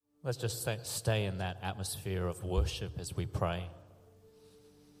Let's just stay in that atmosphere of worship as we pray.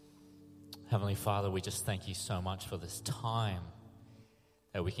 Heavenly Father, we just thank you so much for this time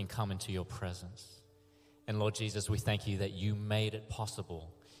that we can come into your presence. And Lord Jesus, we thank you that you made it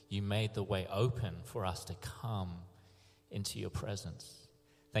possible. You made the way open for us to come into your presence.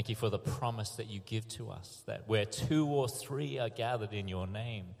 Thank you for the promise that you give to us, that where 2 or 3 are gathered in your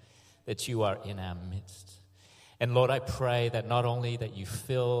name, that you are in our midst. And Lord, I pray that not only that you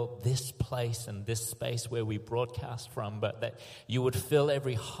fill this place and this space where we broadcast from, but that you would fill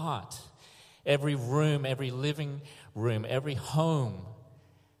every heart, every room, every living room, every home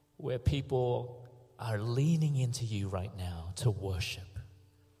where people are leaning into you right now to worship.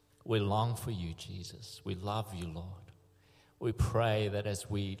 We long for you, Jesus. We love you, Lord. We pray that as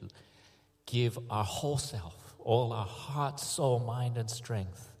we give our whole self, all our heart, soul, mind, and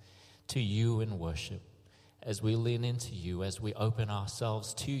strength to you in worship, as we lean into you, as we open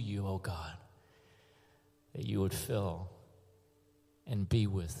ourselves to you, oh God, that you would fill and be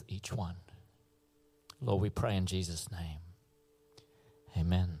with each one. Lord, we pray in Jesus' name.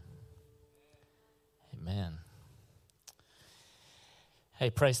 Amen. Amen.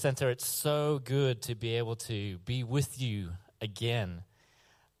 Hey, Praise Center, it's so good to be able to be with you again.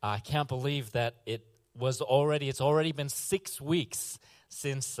 I can't believe that it's already been 6 weeks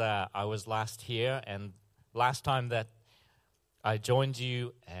since I was last here, and last time that I joined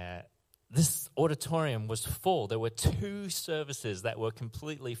you, this auditorium was full. There were 2 services that were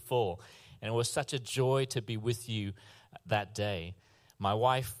completely full, and it was such a joy to be with you that day. My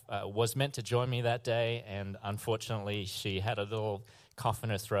wife was meant to join me that day, and unfortunately, she had a little cough in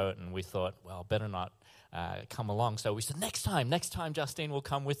her throat, and we thought, well, better not come along. So we said, next time Justine will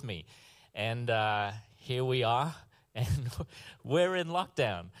come with me. And here we are, and we're in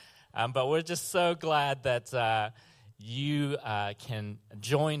lockdown. But we're just so glad that you can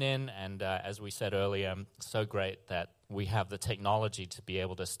join in, and as we said earlier, so great that we have the technology to be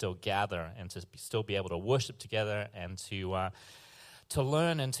able to still gather and to still be able to worship together and to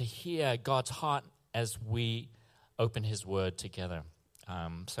learn and to hear God's heart as we open his word together.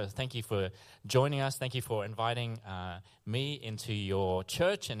 So thank you for joining us. Thank you for inviting me into your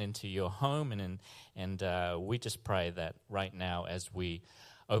church and into your home. And we just pray that right now as we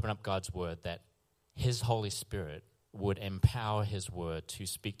open up God's word, that his Holy Spirit would empower his word to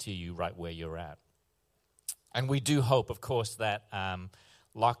speak to you right where you're at. And we do hope, of course, that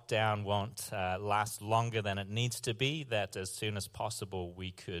lockdown won't last longer than it needs to be, that as soon as possible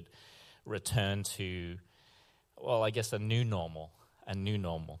we could return to, well, I guess a new normal.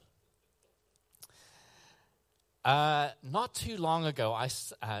 Not too long ago,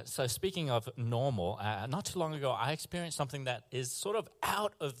 so speaking of normal, not too long ago, I experienced something that is sort of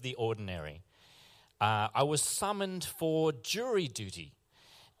out of the ordinary. I was summoned for jury duty,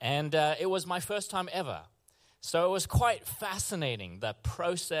 and it was my first time ever. So it was quite fascinating, the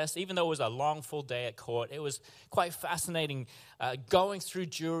process. Even though it was a long, full day at court, it was quite fascinating going through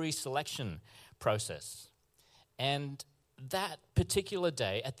jury selection process. And that particular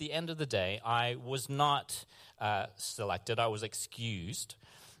day, at the end of the day, I was not selected. I was excused.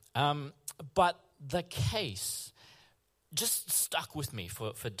 But the case just stuck with me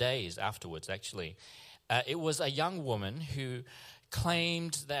for days afterwards, actually. It was a young woman who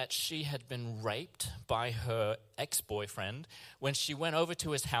claimed that she had been raped by her ex-boyfriend when she went over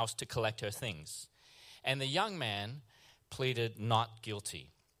to his house to collect her things. And the young man pleaded not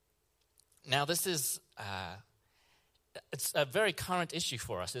guilty. Now, this is it's a very current issue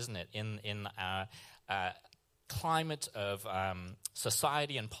for us, isn't it, in our climate of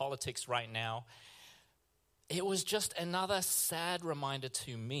society and politics right now. It was just another sad reminder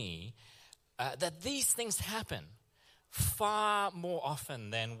to me that these things happen far more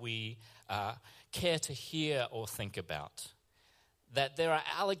often than we care to hear or think about. That there are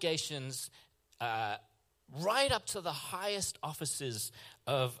allegations right up to the highest offices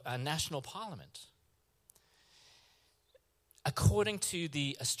of a national parliament. According to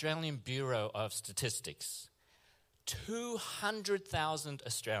the Australian Bureau of Statistics, 200,000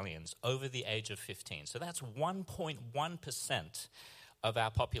 Australians over the age of 15, so that's 1.1% of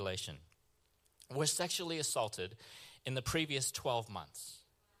our population, were sexually assaulted in the previous 12 months.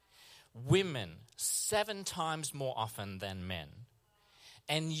 Women 7 times more often than men.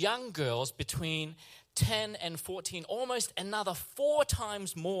 And young girls between 10 and 14, almost another 4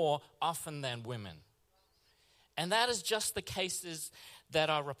 times more often than women. And that is just the cases that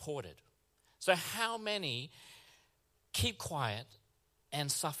are reported. So how many keep quiet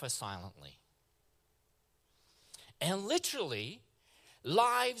and suffer silently? And literally,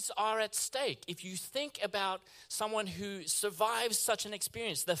 Lives are at stake. If you think about someone who survives such an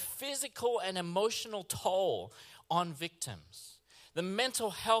experience, the physical and emotional toll on victims, the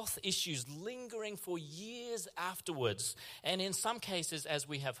mental health issues lingering for years afterwards, and in some cases, as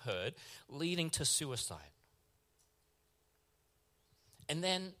we have heard, leading to suicide. And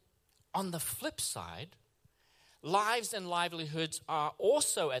then on the flip side, lives and livelihoods are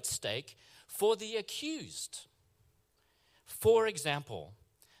also at stake for the accused. For example,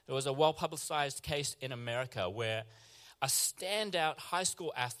 there was a well-publicized case in America where a standout high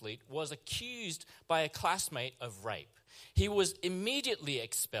school athlete was accused by a classmate of rape. He was immediately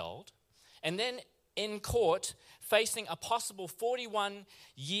expelled, and then in court, facing a possible 41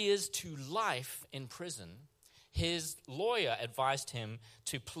 years to life in prison, his lawyer advised him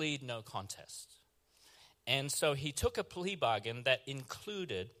to plead no contest. And so he took a plea bargain that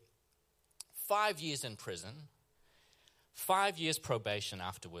included 5 years in prison, 5 years probation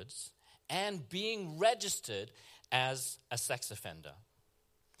afterwards, and being registered as a sex offender.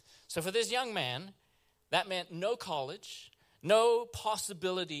 So for this young man, that meant no college, no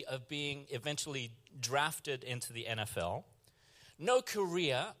possibility of being eventually drafted into the NFL, no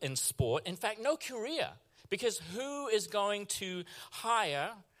career in sport. In fact, no career, because who is going to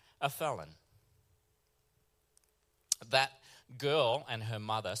hire a felon? That girl and her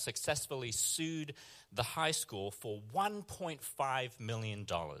mother successfully sued the high school for $1.5 million.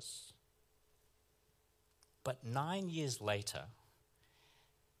 But 9 years later,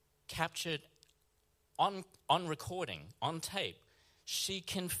 captured on recording, on tape, she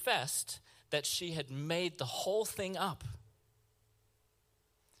confessed that she had made the whole thing up.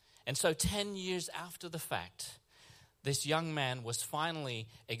 And so 10 years after the fact, this young man was finally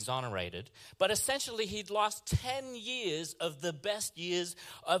exonerated, but essentially he'd lost 10 years of the best years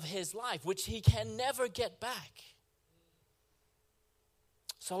of his life, which he can never get back.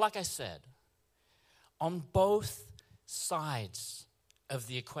 So like I said, on both sides of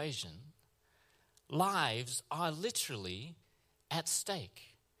the equation, lives are literally at stake.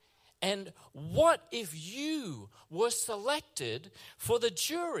 And what if you were selected for the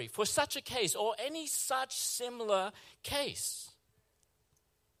jury for such a case or any such similar case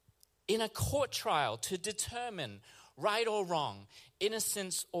in a court trial to determine right or wrong,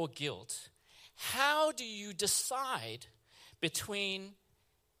 innocence or guilt? How do you decide between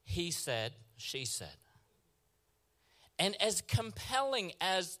he said, she said? And as compelling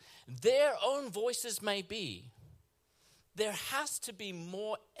as their own voices may be, there has to be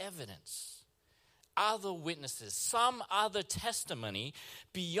more evidence, other witnesses, some other testimony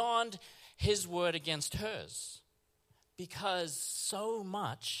beyond his word against hers, because so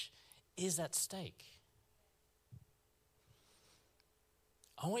much is at stake.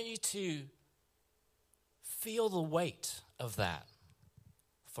 I want you to feel the weight of that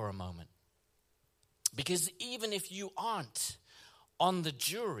for a moment. Because even if you aren't on the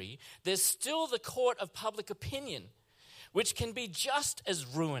jury, there's still the court of public opinion, which can be just as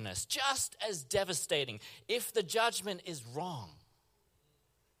ruinous, just as devastating if the judgment is wrong.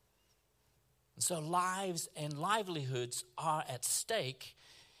 And so lives and livelihoods are at stake,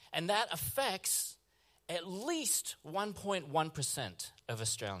 and that affects at least 1.1% of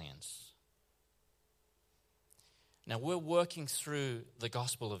Australians. Now, we're working through the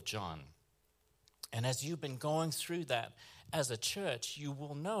Gospel of John, and as you've been going through that as a church, you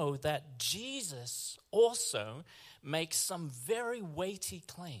will know that Jesus also makes some very weighty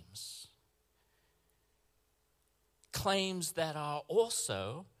claims. Claims that are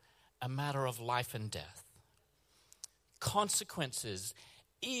also a matter of life and death. Consequences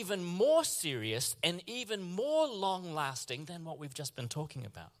even more serious and even more long-lasting than what we've just been talking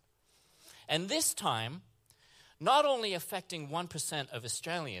about. And this time, not only affecting 1% of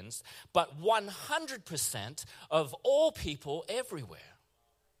Australians, but 100% of all people everywhere.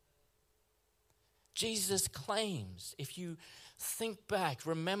 Jesus claims, if you think back,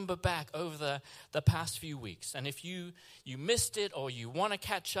 remember back over the past few weeks, and if you missed it or you want to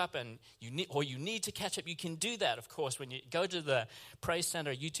catch up and you need to catch up, you can do that, of course, when you go to the Praise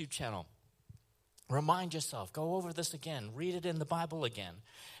Center YouTube channel. Remind yourself, go over this again, read it in the Bible again.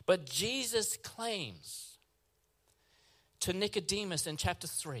 But Jesus claims to Nicodemus in chapter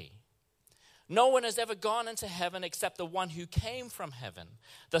 3, no one has ever gone into heaven except the one who came from heaven,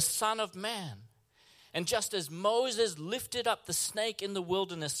 the Son of Man. And just as Moses lifted up the snake in the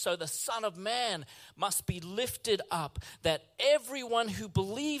wilderness, so the Son of Man must be lifted up, that everyone who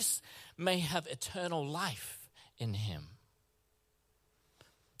believes may have eternal life in him.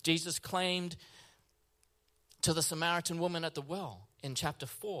 Jesus claimed to the Samaritan woman at the well in chapter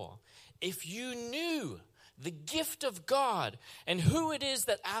 4, if you knew the gift of God, and who it is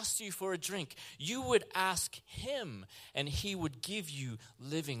that asks you for a drink, you would ask him, and he would give you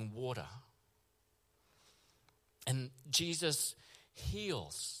living water. And Jesus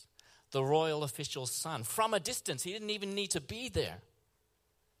heals the royal official's son from a distance. He didn't even need to be there.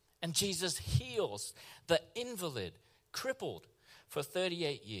 And Jesus heals the invalid, crippled for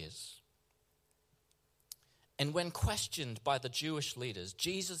 38 years. And when questioned by the Jewish leaders,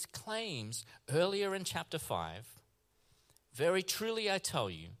 Jesus claims earlier in chapter 5, "Very truly I tell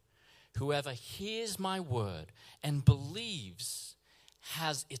you, whoever hears my word and believes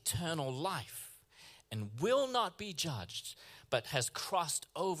has eternal life and will not be judged, but has crossed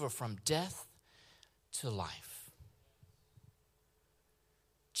over from death to life."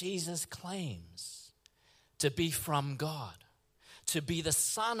 Jesus claims to be from God, to be the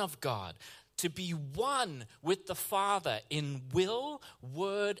Son of God, to be one with the Father in will,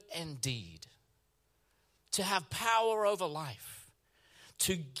 word, and deed, to have power over life,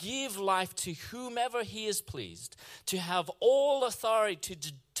 to give life to whomever he is pleased, to have all authority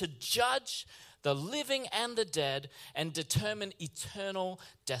to judge the living and the dead and determine eternal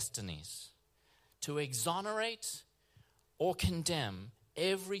destinies, to exonerate or condemn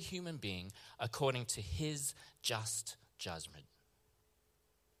every human being according to his just judgment.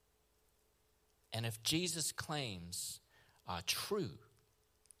 And if Jesus' claims are true,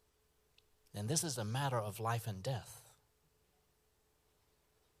 then this is a matter of life and death,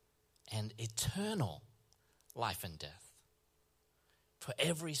 and eternal life and death for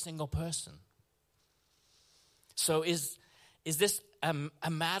every single person. So is this a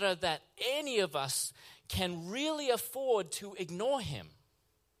matter that any of us can really afford to ignore him?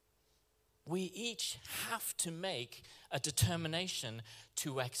 We each have to make a determination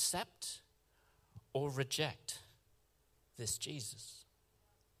to accept or reject this Jesus.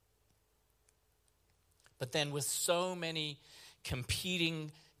 But then with so many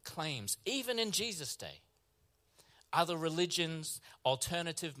competing claims, even in Jesus' day, other religions,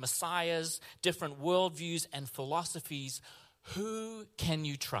 alternative messiahs, different worldviews and philosophies, who can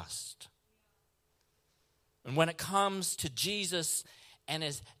you trust? And when it comes to Jesus and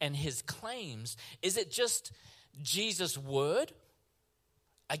his claims, is it just Jesus' word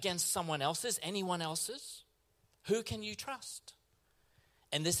against someone else's, anyone else's? Who can you trust?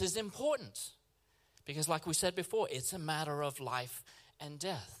 And this is important because, like we said before, it's a matter of life and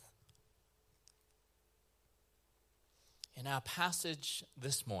death. In our passage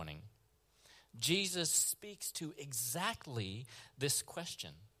this morning, Jesus speaks to exactly this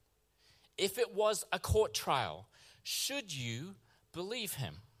question. If it was a court trial, should you believe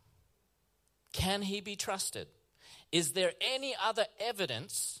him? Can he be trusted? Is there any other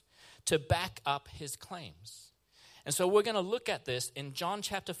evidence to back up his claims? And so we're going to look at this in John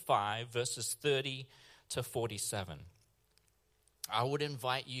chapter 5, verses 30 to 47. I would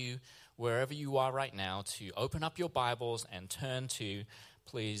invite you, wherever you are right now, to open up your Bibles and turn to,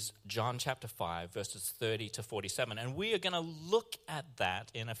 please, John chapter 5, verses 30 to 47. And we are going to look at that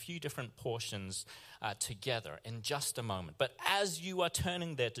in a few different portions together in just a moment. But as you are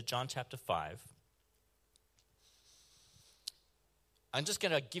turning there to John chapter 5, I'm just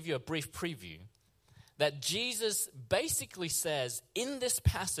going to give you a brief preview that Jesus basically says in this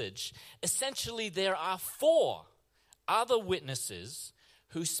passage, essentially there are 4 other witnesses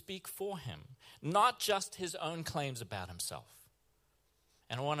who speak for him, not just his own claims about himself.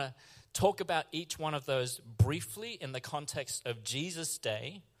 And I want to talk about each one of those briefly in the context of Jesus'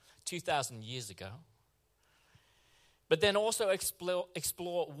 day, 2,000 years ago. But then also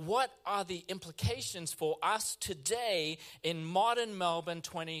explore what are the implications for us today in modern Melbourne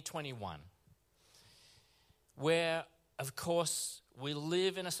 2021, where, of course, we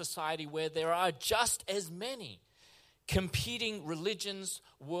live in a society where there are just as many competing religions,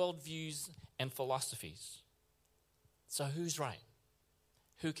 worldviews, and philosophies. So who's right?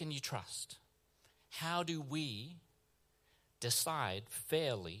 Who can you trust? How do we decide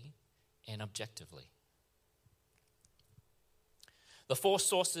fairly and objectively? The 4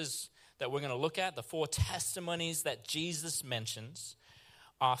 sources that we're going to look at, the 4 testimonies that Jesus mentions,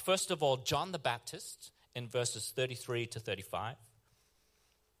 are first of all John the Baptist in verses 33 to 35.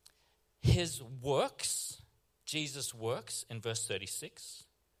 His works, Jesus' works in verse 36.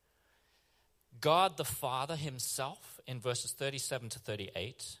 God the Father himself in verses 37 to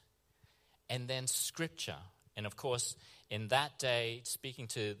 38. And then Scripture. And of course, in that day, speaking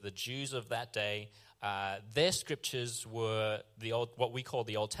to the Jews of that day, their scriptures were what we call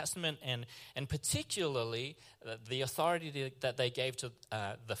the Old Testament, and particularly the authority that they gave to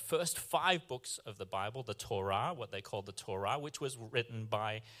the first 5 books of the Bible, the Torah, what they call the Torah, which was written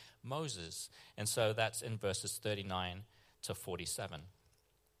by Moses. And so that's in verses 39 to 47.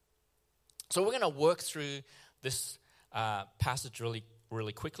 So we're going to work through this passage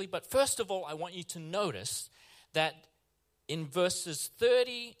really quickly. But first of all, I want you to notice that in verses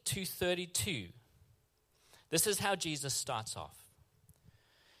 30 to 32, this is how Jesus starts off.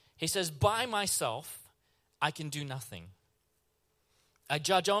 He says, "By myself I can do nothing. I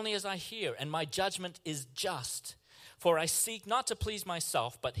judge only as I hear, and my judgment is just. For I seek not to please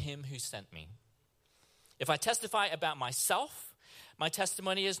myself, but him who sent me. If I testify about myself, my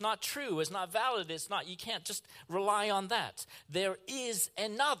testimony is not true, is not valid, you can't just rely on that. There is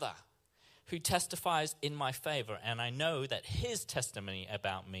another who testifies in my favor, and I know that his testimony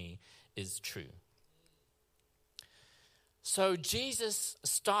about me is true." So Jesus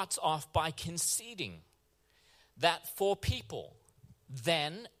starts off by conceding that for people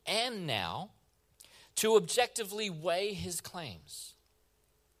then and now to objectively weigh his claims,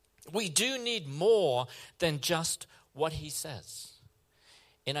 we do need more than just what he says.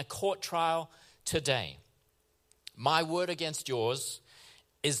 In a court trial today, my word against yours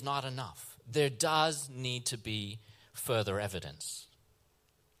is not enough. There does need to be further evidence.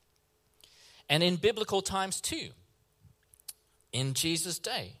 And in biblical times too, in Jesus'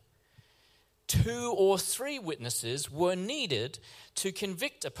 day, 2 or 3 witnesses were needed to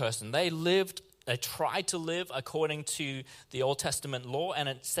convict a person. They tried to live according to the Old Testament law, and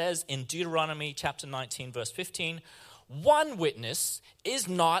it says in Deuteronomy chapter 19, verse 15, 1 witness is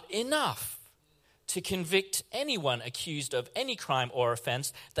not enough to convict anyone accused of any crime or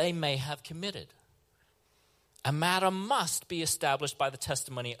offense they may have committed. A matter must be established by the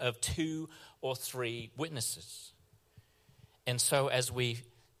testimony of 2 or 3 witnesses. And so as we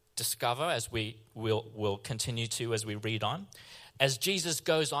discover, as we will continue to as we read on, as Jesus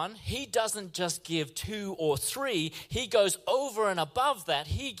goes on, he doesn't just give 2 or 3, he goes over and above that,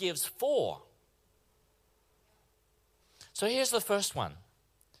 he gives 4. So here's the first one.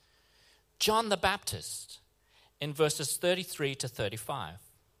 John the Baptist, in verses 33 to 35.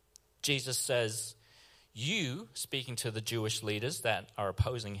 Jesus says, "You," speaking to the Jewish leaders that are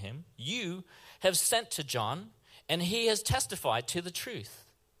opposing him, "you have sent to John, and he has testified to the truth.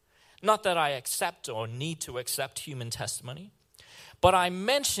 Not that I accept or need to accept human testimony, but I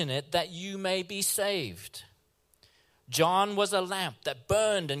mention it that you may be saved. John was a lamp that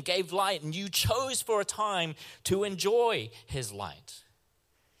burned and gave light, and you chose for a time to enjoy his light."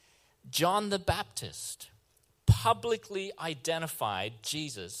 John the Baptist publicly identified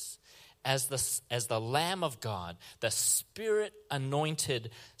Jesus as the Lamb of God, the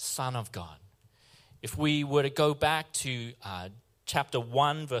Spirit-anointed Son of God. If we were to go back to chapter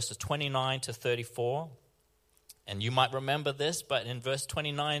 1, verses 29 to 34, and you might remember this, but in verse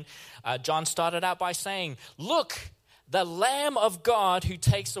 29, John started out by saying, "Look, the Lamb of God who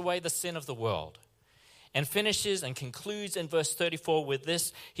takes away the sin of the world." And finishes and concludes in verse 34 with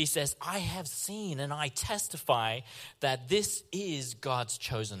this. He says, "I have seen and I testify that this is God's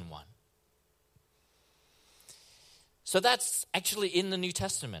chosen one." So that's actually in the New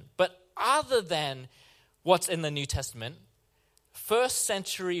Testament. But other than what's in the New Testament, first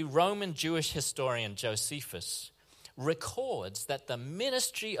century Roman Jewish historian Josephus records that the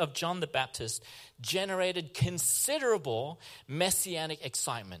ministry of John the Baptist generated considerable messianic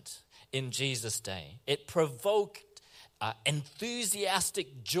excitement in Jesus' day. It provoked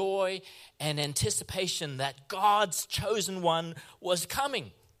enthusiastic joy and anticipation that God's chosen one was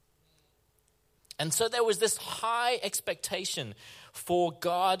coming. And so there was this high expectation for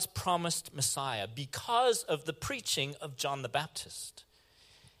God's promised Messiah because of the preaching of John the Baptist.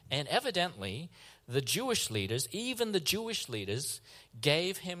 And evidently, the Jewish leaders, even the Jewish leaders,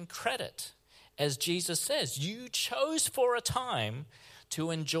 gave him credit. As Jesus says, "You chose for a time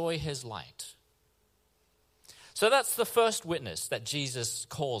to enjoy his light." So that's the first witness that Jesus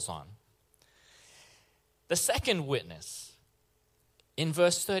calls on. The second witness, in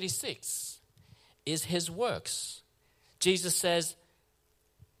verse 36, is his works. Jesus says,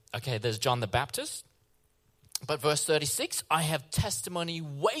 okay, there's John the Baptist, but verse 36, "I have testimony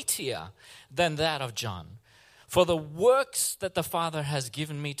weightier than that of John. For the works that the Father has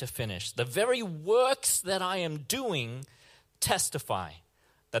given me to finish, the very works that I am doing, testify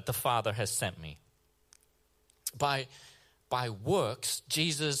that the Father has sent me." By works,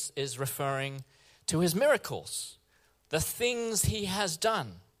 Jesus is referring to his miracles, the things he has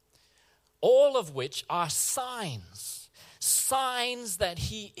done, all of which are signs signs that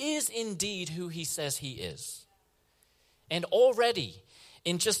he is indeed who he says he is. And already,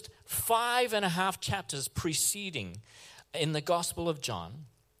 in just 5.5 chapters preceding in the Gospel of John,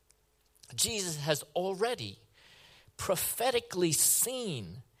 Jesus has already prophetically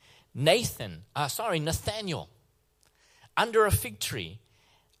seen Nathanael under a fig tree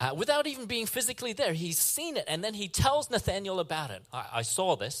without even being physically there. He's seen it, and then he tells Nathanael about it. I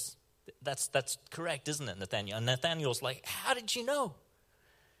saw this. That's correct, isn't it, Nathanael? And Nathanael's like, how did you know?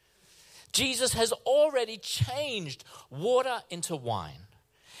 Jesus has already changed water into wine.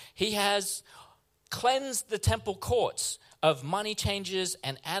 He has cleansed the temple courts of money changers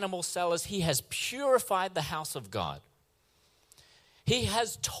and animal sellers. He has purified the house of God. He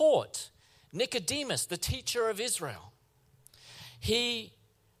has taught Nicodemus, the teacher of Israel. He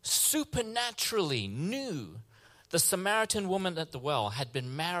supernaturally knew the Samaritan woman at the well had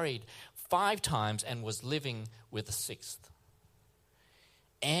been married 5 times and was living with a 6th.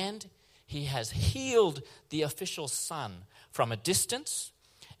 And he has healed the official's son from a distance,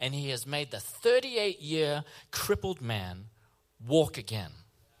 and he has made the 38-year crippled man walk again.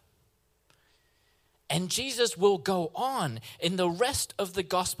 And Jesus will go on in the rest of the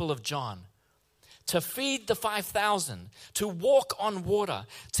Gospel of John to feed the 5,000, to walk on water,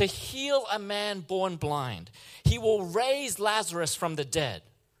 to heal a man born blind. He will raise Lazarus from the dead.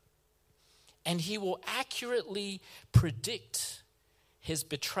 And he will accurately predict his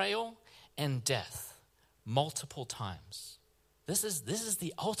betrayal and death multiple times. This is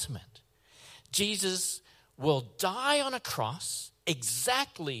the ultimate. Jesus will die on a cross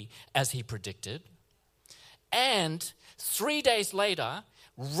exactly as he predicted, and 3 days later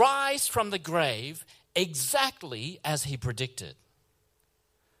rise from the grave exactly as he predicted.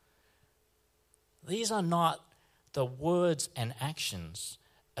 These are not the words and actions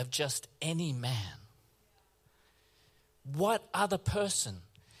of just any man. What other person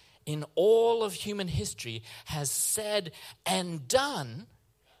in all of human history has said and done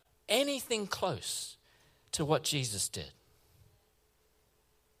anything close to what Jesus did?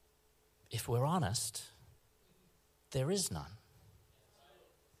 If we're honest, there is none.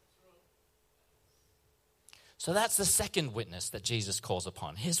 So that's the second witness that Jesus calls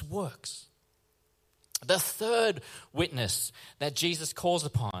upon, his works. The third witness that Jesus calls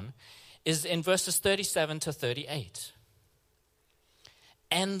upon is in verses 37 to 38.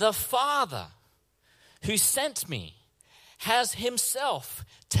 And the Father who sent me has himself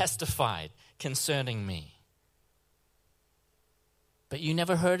testified concerning me. But you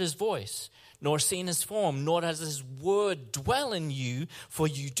never heard his voice, nor seen his form, nor does his word dwell in you, for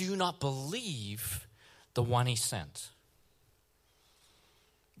you do not believe the one he sent.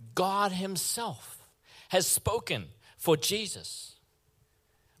 God himself has spoken for Jesus.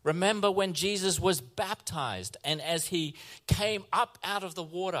 Remember when Jesus was baptized, and as he came up out of the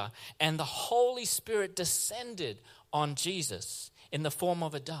water and the Holy Spirit descended on Jesus in the form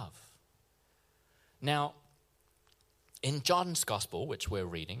of a dove. Now, in John's Gospel, which we're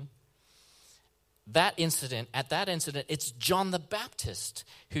reading, at that incident, it's John the Baptist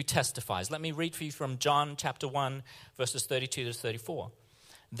who testifies. Let me read for you from John chapter 1, verses 32 to 34.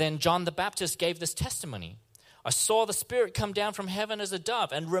 Then John the Baptist gave this testimony. I saw the Spirit come down from heaven as a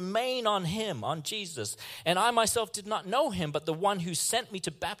dove and remain on him, on Jesus. And I myself did not know him, but the one who sent me to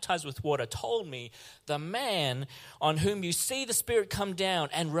baptize with water told me, the man on whom you see the Spirit come down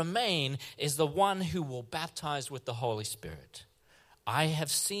and remain is the one who will baptize with the Holy Spirit. I have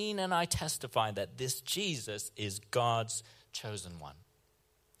seen and I testify that this Jesus is God's chosen one.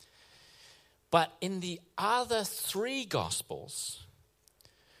 But in the other 3 Gospels,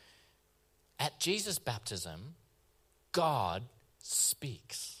 at Jesus' baptism, God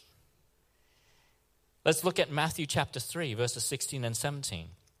speaks. Let's look at Matthew chapter 3, verses 16 and 17.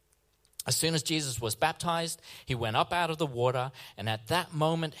 As soon as Jesus was baptized, he went up out of the water, and at that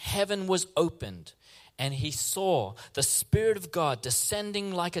moment heaven was opened, and he saw the Spirit of God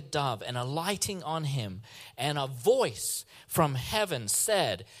descending like a dove and alighting on him. And a voice from heaven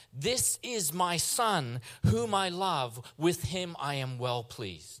said, "This is my Son, whom I love. With him I am well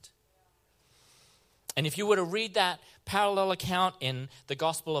pleased." And if you were to read that parallel account in the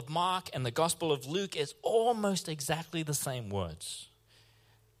Gospel of Mark and the Gospel of Luke, it's almost exactly the same words.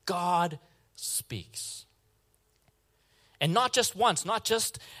 God speaks. And not just once, not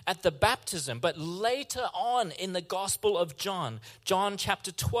just at the baptism, but later on in the Gospel of John, John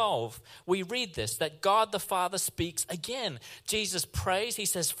chapter 12, we read this, that God the Father speaks again. Jesus prays, he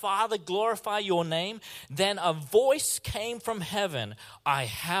says, "Father, glorify your name." Then a voice came from heaven, "I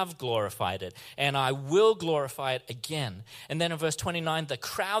have glorified it, and I will glorify it again." And then in verse 29, the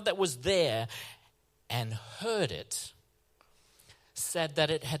crowd that was there and heard it said that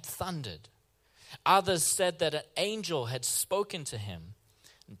it had thundered. Others said that an angel had spoken to him.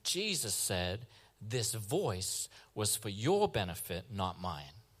 And Jesus said, "This voice was for your benefit, not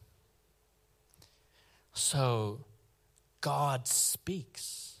mine." So God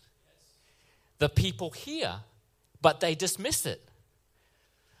speaks. The people hear, but they dismiss it.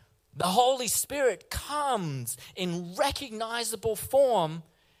 The Holy Spirit comes in recognizable form,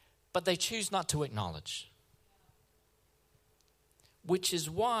 but they choose not to acknowledge. Which is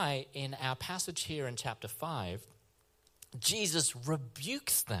why in our passage here in chapter 5, Jesus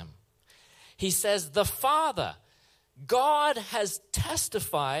rebukes them. He says, "The Father, God has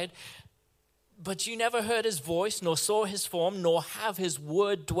testified, but you never heard his voice, nor saw his form, nor have his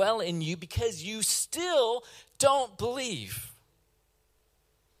word dwell in you, because you still don't believe."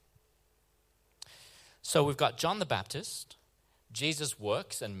 So we've got John the Baptist, Jesus'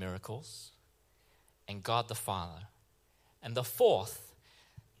 works and miracles, and God the Father. And the fourth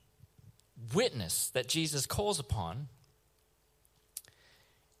witness that Jesus calls upon,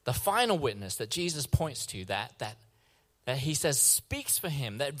 the final witness that Jesus points to, that he says speaks for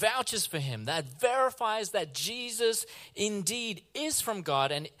him, that vouches for him, that verifies that Jesus indeed is from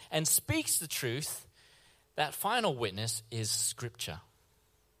God and speaks the truth, that final witness is Scripture.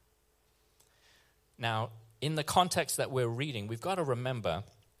 Now, in the context that we're reading, we've got to remember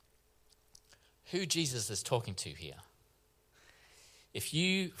who Jesus is talking to here. If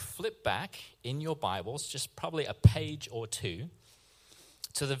you flip back in your Bibles, just probably a page or two,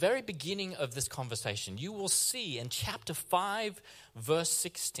 to the very beginning of this conversation, you will see in chapter 5, verse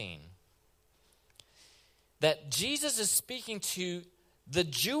 16, that Jesus is speaking to the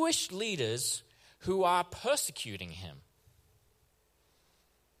Jewish leaders who are persecuting him.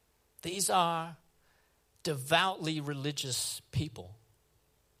 These are devoutly religious people.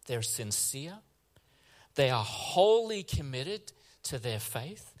 They're sincere. They are wholly committed to their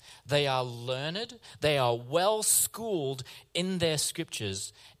faith. They are learned. They are well schooled in their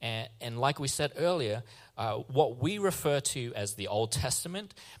scriptures. And like we said earlier, what we refer to as the Old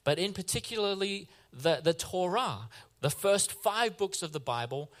Testament, but in particularly the Torah, the first 5 books of the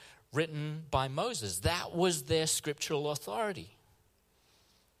Bible written by Moses. That was their scriptural authority.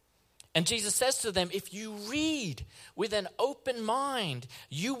 And Jesus says to them, if you read with an open mind,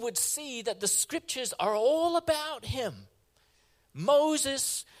 you would see that the scriptures are all about him.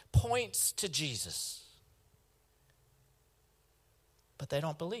 Moses points to Jesus. But they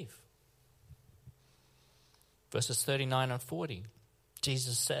don't believe. Verses 39 and 40,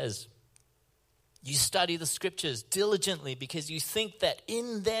 Jesus says, "You study the scriptures diligently because you think that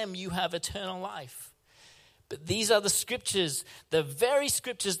in them you have eternal life. But these are the scriptures, the very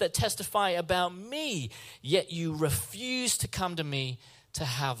scriptures that testify about me, yet you refuse to come to me to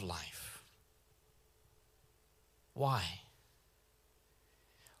have life." Why?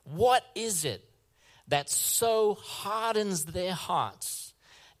 What is it that so hardens their hearts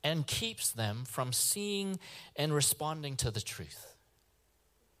and keeps them from seeing and responding to the truth?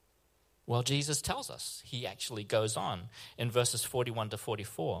 Well, Jesus tells us. He actually goes on in verses 41 to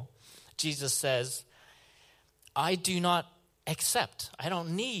 44. Jesus says, I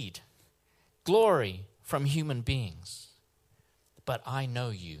don't need glory from human beings, but I know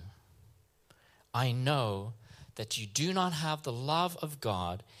you. I know that you do not have the love of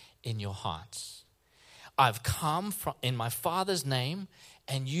God in your hearts. I've come in my Father's name,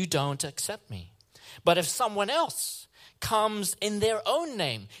 and you don't accept me. But if someone else comes in their own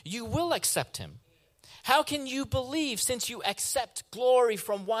name, you will accept him. How can you believe since you accept glory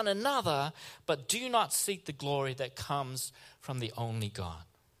from one another, but do not seek the glory that comes from the only God?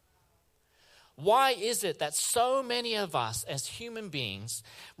 Why is it that so many of us as human beings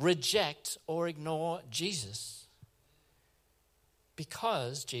reject or ignore Jesus?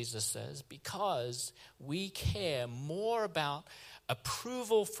 Because, Jesus says, because we care more about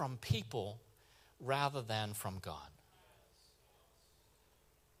approval from people rather than from God.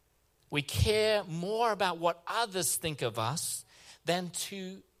 We care more about what others think of us than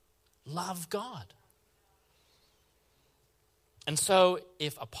to love God. And so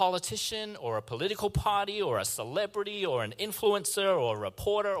if a politician or a political party or a celebrity or an influencer or a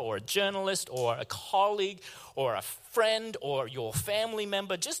reporter or a journalist or a colleague or a friend or your family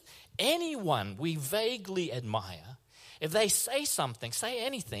member, just anyone we vaguely admire, if they say something, say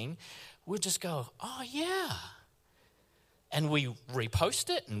anything, we'll just go, oh yeah. And we repost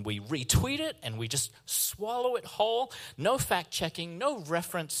it and we retweet it and we just swallow it whole. No fact checking, no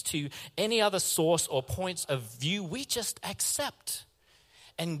reference to any other source or points of view. We just accept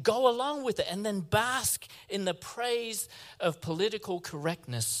and go along with it and then bask in the praise of political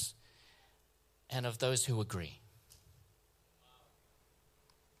correctness and of those who agree.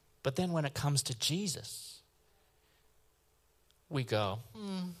 But then when it comes to Jesus, we go,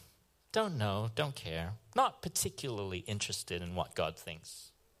 don't know, don't care, not particularly interested in what God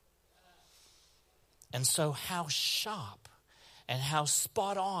thinks. And so how sharp and how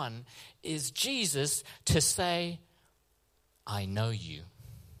spot on is Jesus to say, I know you.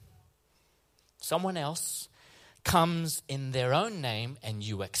 Someone else comes in their own name and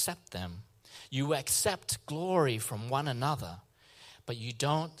you accept them. You accept glory from one another, but you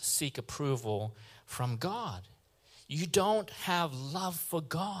don't seek approval from God. You don't have love for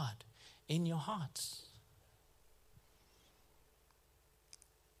God in your hearts.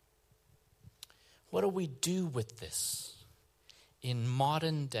 What do we do with this in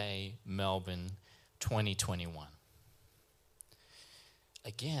modern day Melbourne 2021?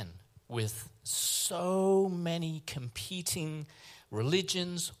 Again, with so many competing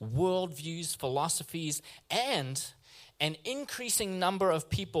religions, worldviews, philosophies, and an increasing number of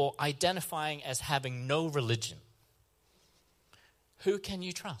people identifying as having no religion. Who can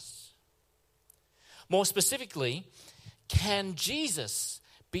you trust? More specifically, can Jesus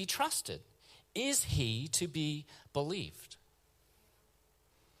be trusted? Is he to be believed?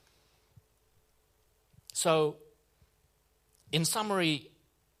 So, in summary,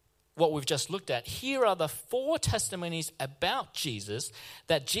 what we've just looked at, here are the 4 testimonies about Jesus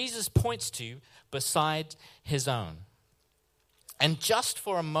that Jesus points to beside his own. And just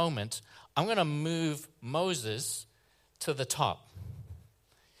for a moment, I'm going to move Moses to the top.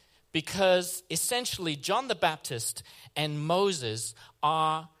 Because essentially, John the Baptist and Moses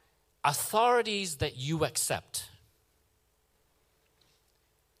are authorities that you accept.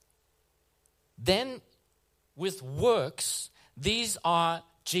 Then, with works, these are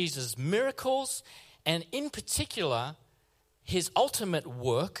Jesus' miracles, and in particular, his ultimate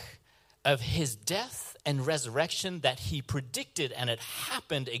work of his death and resurrection that he predicted, and it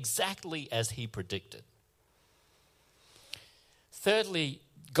happened exactly as he predicted. Thirdly,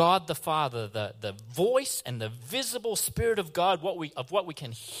 God the Father, the voice and the visible Spirit of God, what we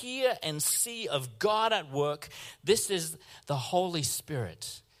can hear and see of God at work. This is the Holy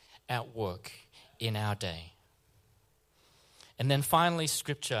Spirit at work in our day. And then finally,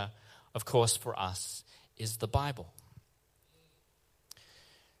 Scripture, of course, for us is the Bible.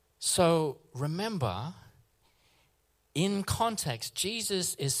 So remember, in context,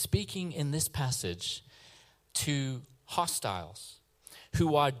 Jesus is speaking in this passage to hostiles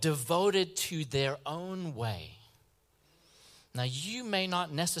who are devoted to their own way. Now, you may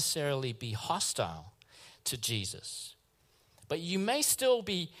not necessarily be hostile to Jesus, but you may still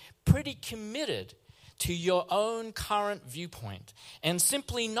be pretty committed to your own current viewpoint and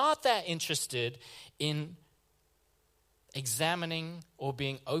simply not that interested in examining or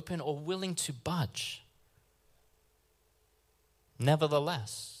being open or willing to budge.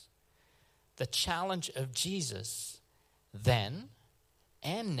 Nevertheless, the challenge of Jesus then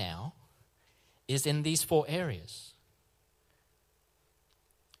and now is in these 4 areas.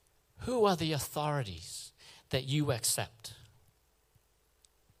 Who are the authorities that you accept,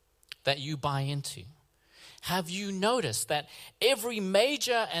 that you buy into? Have you noticed that every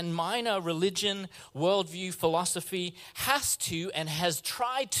major and minor religion, worldview, philosophy has to and has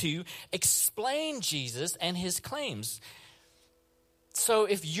tried to explain Jesus and his claims? So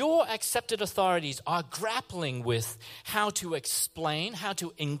if your accepted authorities are grappling with how to explain, how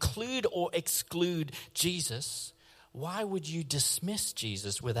to include or exclude Jesus, why would you dismiss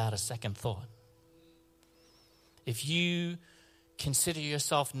Jesus without a second thought? If you consider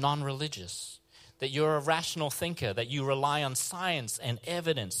yourself non-religious, that you're a rational thinker, that you rely on science and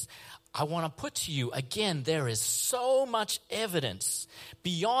evidence, I want to put to you, again, there is so much evidence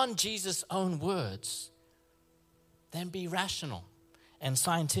beyond Jesus' own words. Then be rational and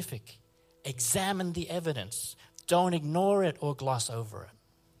scientific. Examine the evidence. Don't ignore it or gloss over it.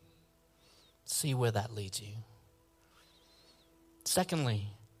 See where that leads you. Secondly,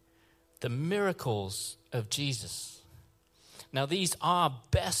 the miracles of Jesus. Now, these are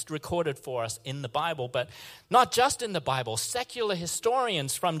best recorded for us in the Bible, but not just in the Bible. Secular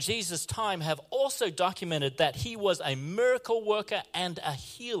historians from Jesus' time have also documented that he was a miracle worker and a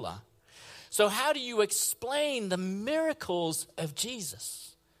healer. So how do you explain the miracles of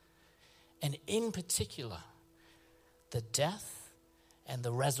Jesus? And in particular, the death and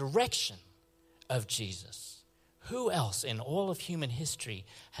the resurrection of Jesus. Who else in all of human history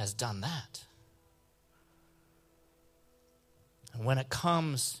has done that? And when it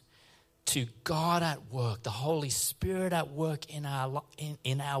comes to God at work, the Holy Spirit at work in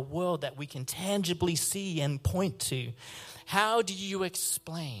our world that we can tangibly see and point to, how do you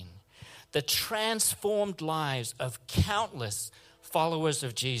explain the transformed lives of countless followers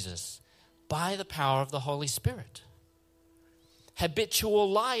of Jesus by the power of the Holy Spirit. Habitual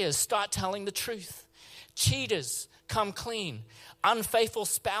liars start telling the truth. Cheaters come clean. Unfaithful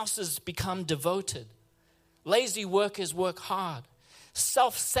spouses become devoted. Lazy workers work hard.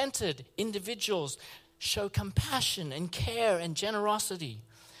 Self-centered individuals show compassion and care and generosity.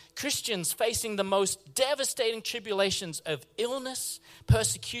 Christians facing the most devastating tribulations of illness,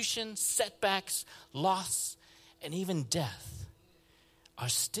 persecution, setbacks, loss, and even death are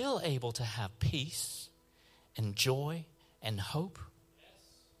still able to have peace and joy and hope.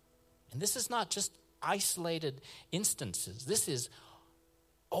 And this is not just isolated instances. This is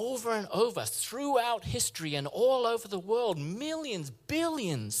over and over throughout history and all over the world. Millions,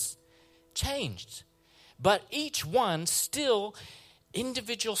 billions changed. But each one still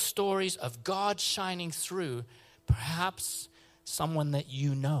individual stories of God shining through, perhaps someone that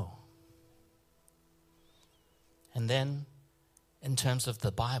you know. And then, in terms of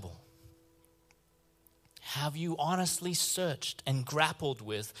the Bible, have you honestly searched and grappled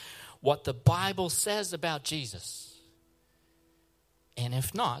with what the Bible says about Jesus? And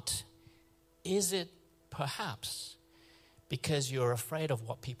if not, is it perhaps because you're afraid of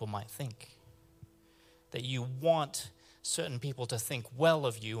what people might think? That you want certain people to think well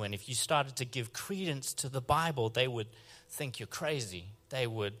of you, and if you started to give credence to the Bible, they would think you're crazy. They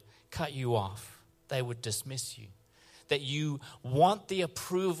would cut you off. They would dismiss you. That you want the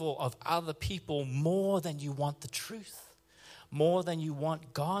approval of other people more than you want the truth, more than you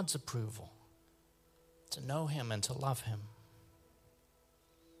want God's approval, to know Him and to love Him.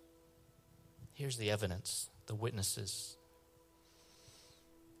 Here's the evidence, the witnesses.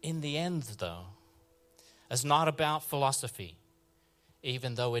 In the end, though, it's not about philosophy,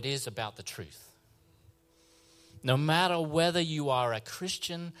 even though it is about the truth. No matter whether you are a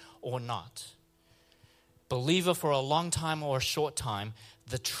Christian or not, believer for a long time or a short time,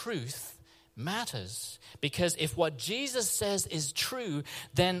 the truth matters. Because if what Jesus says is true,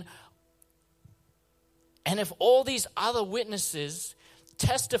 then, and if all these other witnesses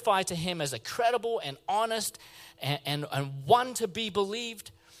testify to Him as a credible and honest and one to be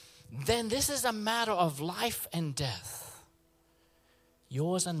believed, then this is a matter of life and death,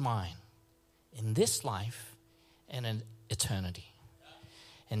 yours and mine, in this life and in eternity.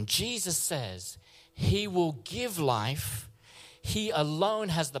 And Jesus says He will give life. He alone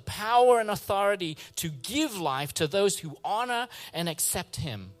has the power and authority to give life to those who honor and accept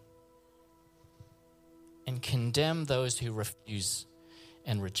Him, and condemn those who refuse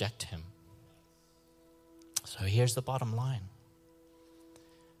and reject Him. So here's the bottom line.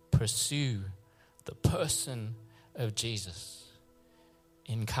 Pursue the person of Jesus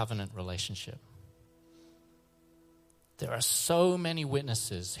in covenant relationship. There are so many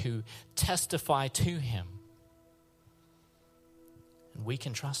witnesses who testify to Him. And we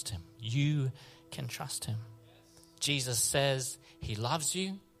can trust Him. You can trust Him. Jesus says He loves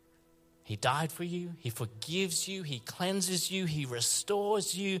you. He died for you. He forgives you. He cleanses you. He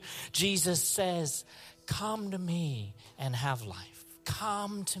restores you. Jesus says, come to me and have life.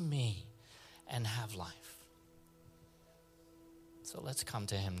 Come to me and have life. So let's come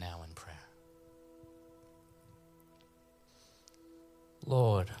to Him now in prayer.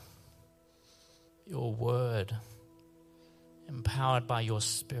 Lord, your word, empowered by your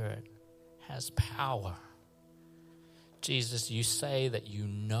Spirit, has power. Jesus, you say that you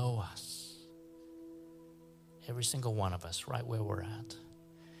know us, every single one of us, right where we're at.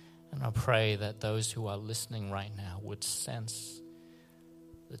 And I pray that those who are listening right now would sense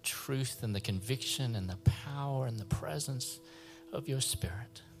the truth and the conviction and the power and the presence of your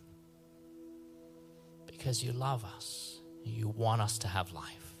Spirit. Because you love us. You want us to have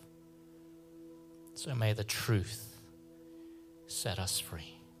life. So may the truth set us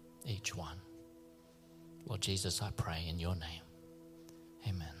free, each one. Lord Jesus, I pray in your name.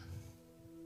 Amen.